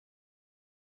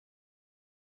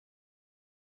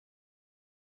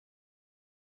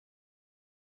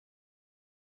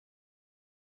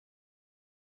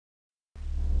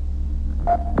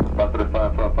up at a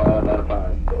 555 out of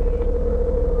 5.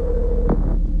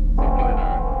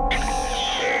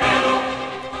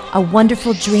 A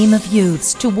wonderful dream of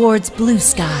youths towards blue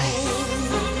sky.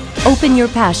 Open your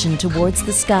passion towards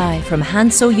the sky from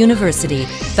Hanseo University,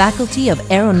 Faculty of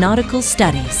Aeronautical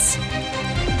Studies.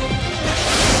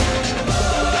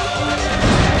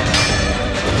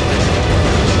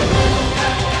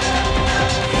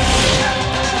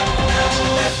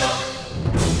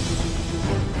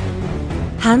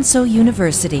 Hanseo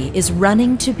University is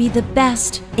running to be the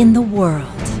best in the world.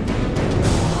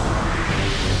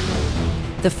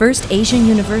 The first Asian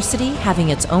university having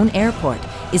its own airport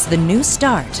is the new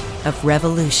start of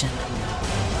revolution.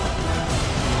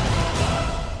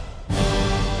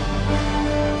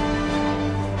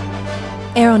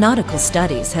 Aeronautical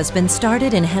Studies has been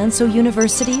started in Hanseo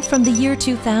University from the year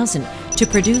 2000 to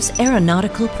produce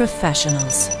aeronautical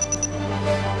professionals.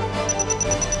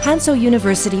 Hanseo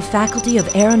University Faculty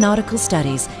of Aeronautical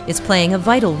Studies is playing a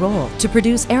vital role to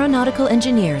produce aeronautical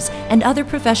engineers and other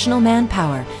professional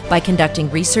manpower by conducting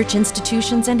research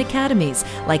institutions and academies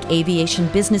like Aviation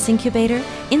Business Incubator,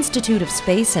 Institute of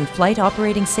Space and Flight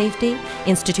Operating Safety,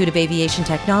 Institute of Aviation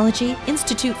Technology,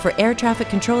 Institute for Air Traffic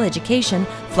Control Education,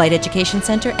 Flight Education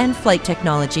Center, and Flight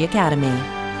Technology Academy.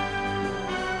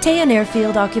 Taeyon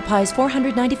Airfield occupies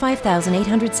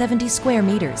 495,870 square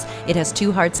meters. It has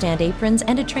 2 hardstand aprons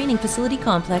and a training facility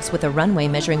complex with a runway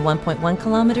measuring 1.1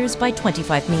 kilometers by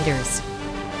 25 meters.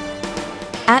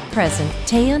 At present,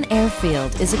 Taeyon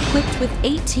Airfield is equipped with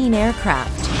 18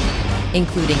 aircraft,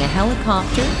 including a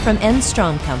helicopter from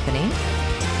Enstrom Company,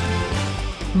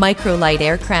 microlight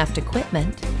aircraft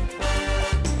equipment,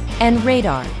 and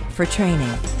radar for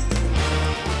training.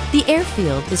 The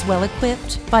airfield is well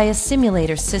equipped by a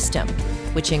simulator system,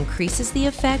 which increases the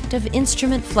effect of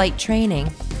instrument flight training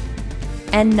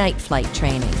and night flight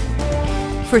training.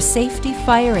 For safety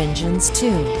fire engines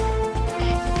too.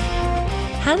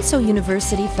 Hanseo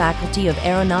University Faculty of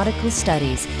Aeronautical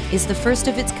Studies is the first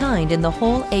of its kind in the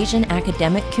whole Asian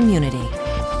academic community.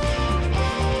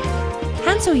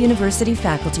 Hanseo University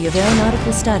Faculty of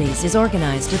Aeronautical Studies is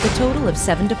organized with a total of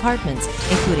 7 departments,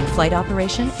 including flight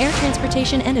operation, air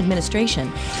transportation and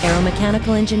administration,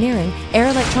 aeromechanical engineering, air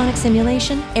electronic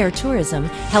simulation, air tourism,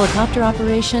 helicopter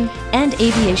operation, and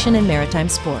aviation and maritime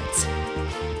sports.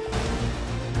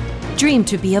 Dream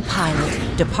to be a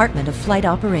pilot, Department of Flight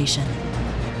Operation.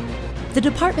 The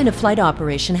Department of Flight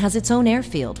Operation has its own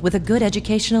airfield with a good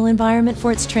educational environment for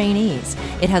its trainees.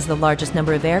 It has the largest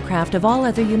number of aircraft of all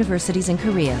other universities in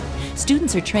Korea.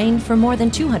 Students are trained for more than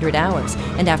 200 hours,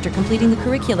 and after completing the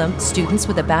curriculum, students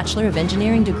with a Bachelor of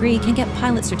Engineering degree can get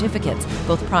pilot certificates,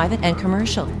 both private and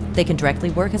commercial. They can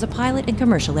directly work as a pilot in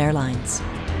commercial airlines.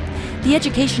 The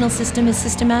educational system is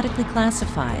systematically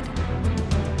classified.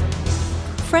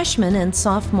 Freshmen and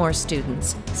sophomore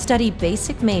students study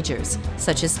basic majors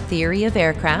such as theory of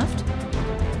aircraft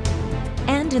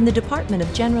and in the Department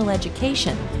of General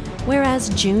Education, whereas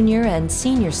junior and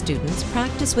senior students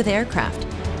practice with aircraft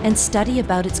and study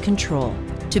about its control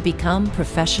to become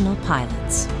professional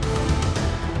pilots.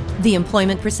 The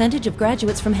employment percentage of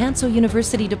graduates from Hanseo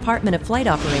University Department of Flight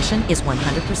Operation is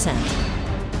 100%.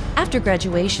 After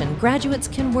graduation, graduates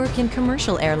can work in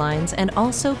commercial airlines and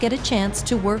also get a chance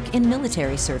to work in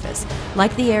military service,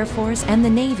 like the Air Force and the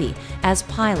Navy, as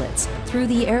pilots through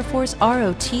the Air Force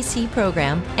ROTC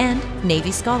program and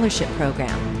Navy Scholarship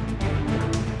Program.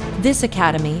 This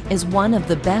academy is one of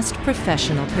the best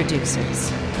professional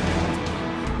producers.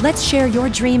 Let's share your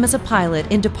dream as a pilot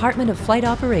in Department of Flight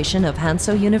Operation of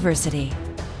Hanseo University.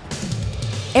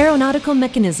 Aeronautical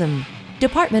Mechanism,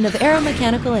 Department of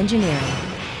Aeromechanical Engineering.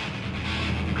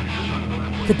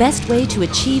 The best way to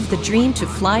achieve the dream to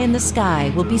fly in the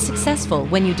sky will be successful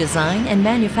when you design and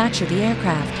manufacture the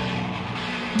aircraft.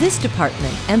 This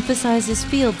department emphasizes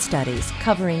field studies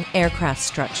covering aircraft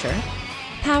structure,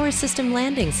 power system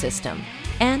landing system,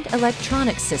 and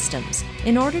electronic systems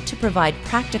in order to provide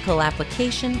practical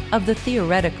application of the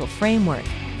theoretical framework.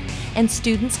 And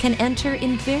students can enter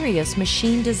in various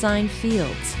machine design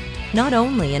fields, not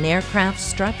only in aircraft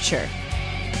structure.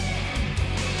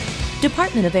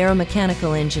 Department of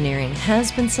Aeromechanical Engineering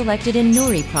has been selected in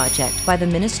NURI project by the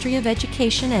Ministry of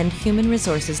Education and Human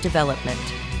Resources Development.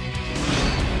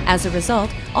 As a result,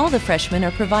 all the freshmen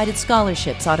are provided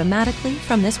scholarships automatically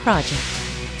from this project.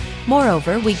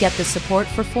 Moreover, we get the support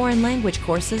for foreign language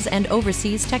courses and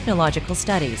overseas technological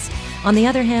studies. On the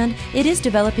other hand, it is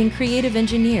developing creative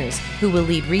engineers who will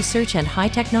lead research and high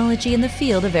technology in the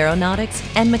field of aeronautics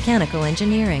and mechanical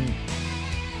engineering.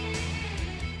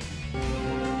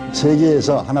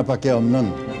 세계에서 하나밖에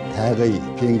없는 대학의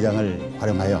비행장을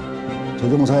활용하여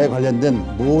조종사에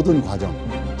관련된 모든 과정,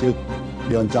 즉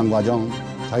연장 과정,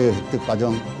 자격 획득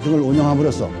과정 등을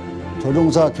운영함으로써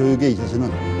조종사 교육에 있어서는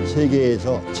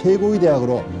세계에서 최고의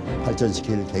대학으로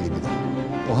발전시킬 계획입니다.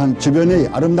 또한 주변의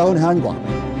아름다운 해안과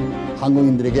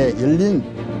항공인들에게 열린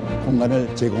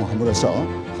공간을 제공함으로써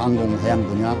항공해양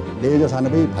분야 레저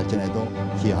산업의 발전에도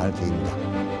기여할 계획입니다.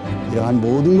 이러한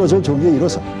모든 것을 조기에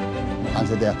이뤄서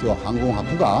한세대학교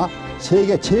항공학부가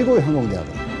세계 최고의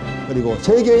항공대학으로 그리고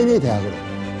세계인의 대학으로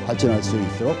발전할 수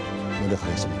있도록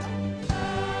노력하겠습니다.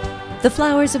 The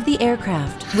flowers of the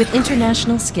aircraft with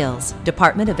international skills,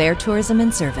 Department of Air Tourism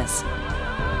and Service.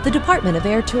 The Department of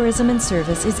Air Tourism and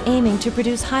Service is aiming to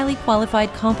produce highly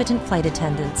qualified, competent flight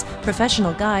attendants,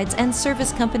 professional guides, and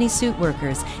service company suit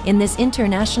workers in this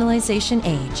internationalization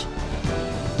age.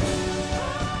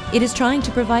 It is trying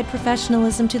to provide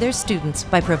professionalism to their students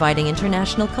by providing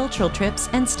international cultural trips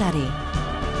and study.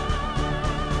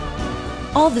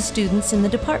 All the students in the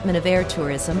Department of Air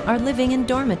Tourism are living in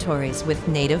dormitories with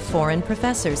native foreign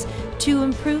professors to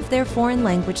improve their foreign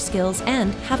language skills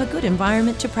and have a good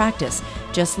environment to practice.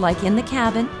 Just like in the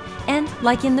cabin and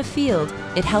like in the field,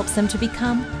 it helps them to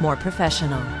become more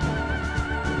professional.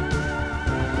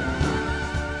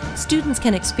 Students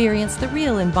can experience the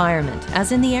real environment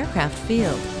as in the aircraft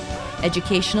field.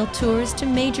 Educational tours to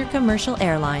major commercial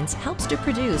airlines helps to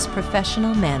produce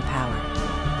professional manpower.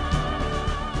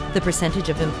 The percentage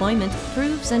of employment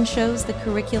proves and shows the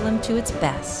curriculum to its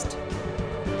best.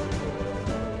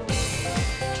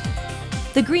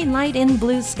 The green light in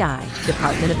blue sky,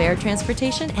 Department of Air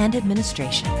Transportation and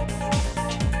Administration.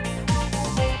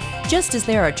 Just as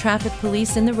there are traffic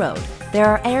police in the road, there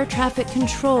are air traffic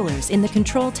controllers in the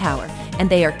control tower, and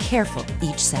they are careful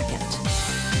each second.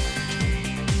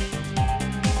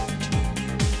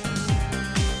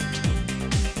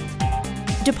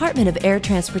 Department of Air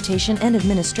Transportation and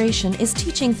Administration is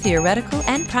teaching theoretical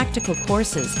and practical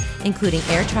courses, including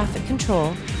air traffic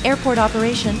control, airport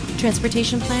operation,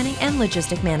 transportation planning, and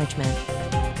logistic management.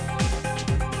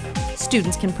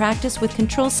 Students can practice with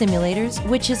control simulators,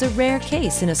 which is a rare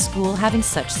case in a school having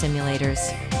such simulators.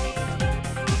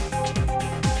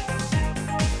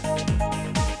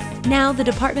 Now, the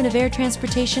Department of Air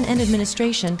Transportation and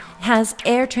Administration has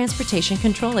Air Transportation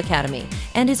Control Academy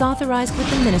and is authorized with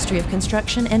the Ministry of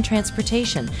Construction and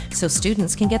Transportation so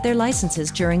students can get their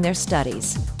licenses during their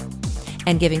studies,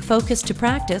 and giving focus to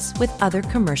practice with other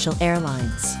commercial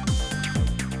airlines.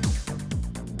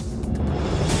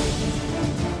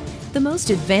 The most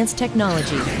advanced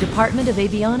technology, Department of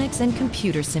Avionics and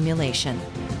Computer Simulation.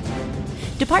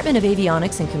 Department of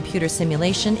Avionics and Computer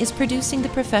Simulation is producing the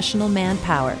professional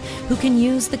manpower who can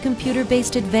use the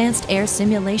computer-based advanced air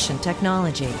simulation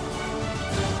technology.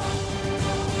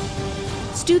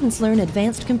 Students learn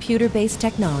advanced computer-based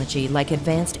technology like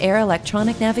advanced air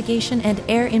electronic navigation and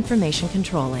air information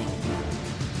controlling.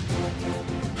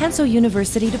 Hanseo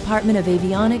University Department of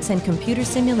Avionics and Computer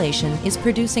Simulation is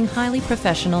producing highly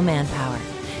professional manpower.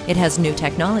 It has new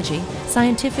technology,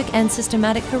 scientific and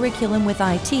systematic curriculum with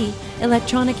IT,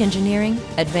 electronic engineering,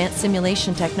 advanced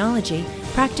simulation technology,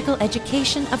 practical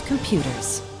education of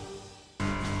computers.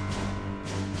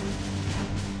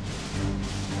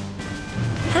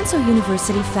 Hanseo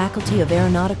University Faculty of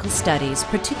Aeronautical Studies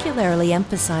particularly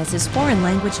emphasizes foreign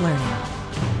language learning.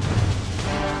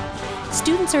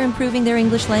 Students are improving their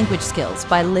English language skills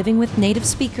by living with native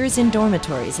speakers in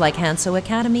dormitories like Hanseo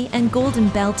Academy and Golden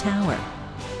Bell Tower.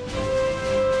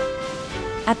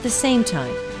 At the same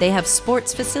time, they have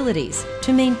sports facilities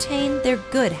to maintain their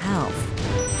good health.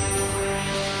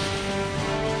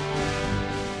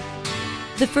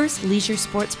 The first leisure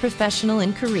sports professional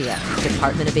in Korea,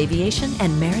 Department of Aviation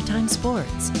and Maritime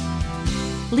Sports.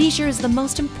 Leisure is the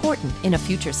most important in a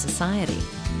future society.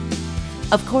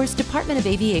 Of course, Department of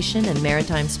Aviation and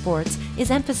Maritime Sports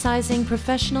is emphasizing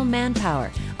professional manpower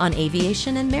on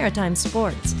aviation and maritime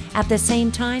sports. At the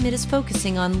same time, it is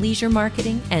focusing on leisure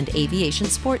marketing and aviation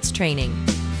sports training.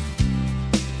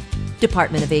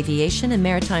 Department of Aviation and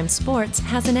Maritime Sports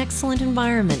has an excellent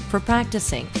environment for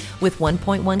practicing with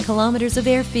 1.1 kilometers of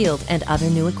airfield and other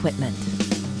new equipment.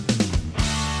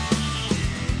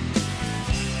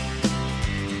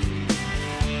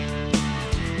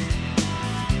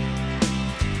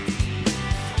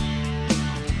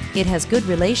 It has good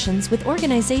relations with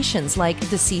organizations like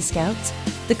the Sea Scouts,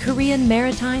 the Korean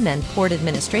Maritime and Port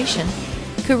Administration,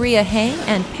 Korea Hang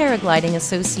and Paragliding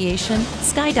Association,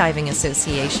 Skydiving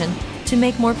Association, to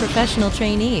make more professional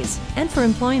trainees and for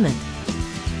employment.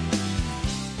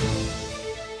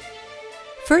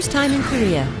 First time in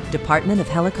Korea, Department of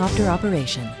Helicopter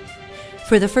Operation.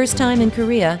 For the first time in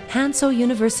Korea, Hanseo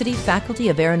University Faculty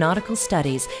of Aeronautical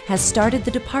Studies has started the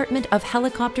Department of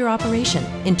Helicopter Operation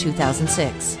in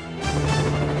 2006.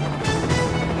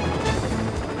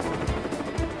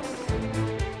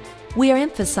 We are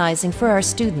emphasizing for our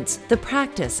students the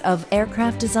practice of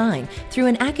aircraft design through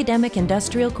an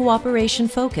academic-industrial cooperation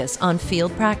focus on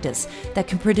field practice that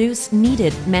can produce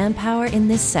needed manpower in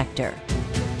this sector.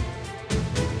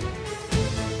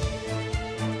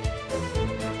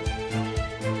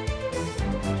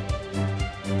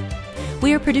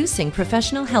 We are producing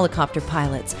professional helicopter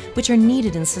pilots, which are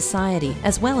needed in society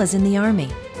as well as in the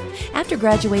Army. After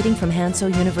graduating from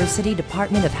Hanseo University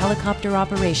Department of Helicopter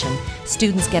Operation,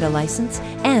 students get a license,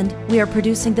 and we are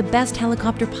producing the best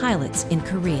helicopter pilots in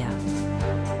Korea.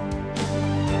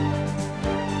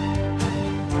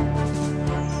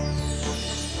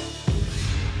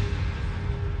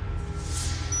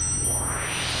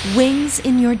 Wings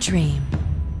in your dream.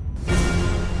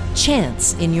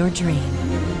 Chance in your dream.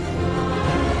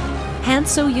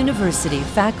 Hanseo University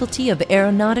Faculty of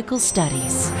Aeronautical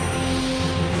Studies.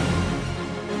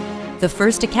 The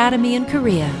first academy in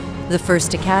Korea, the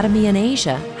first academy in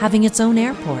Asia having its own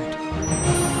airport.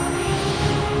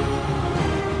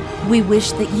 We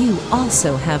wish that you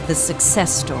also have the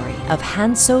success story of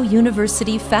Hanseo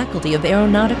University Faculty of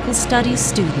Aeronautical Studies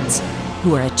students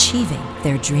who are achieving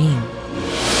their dream.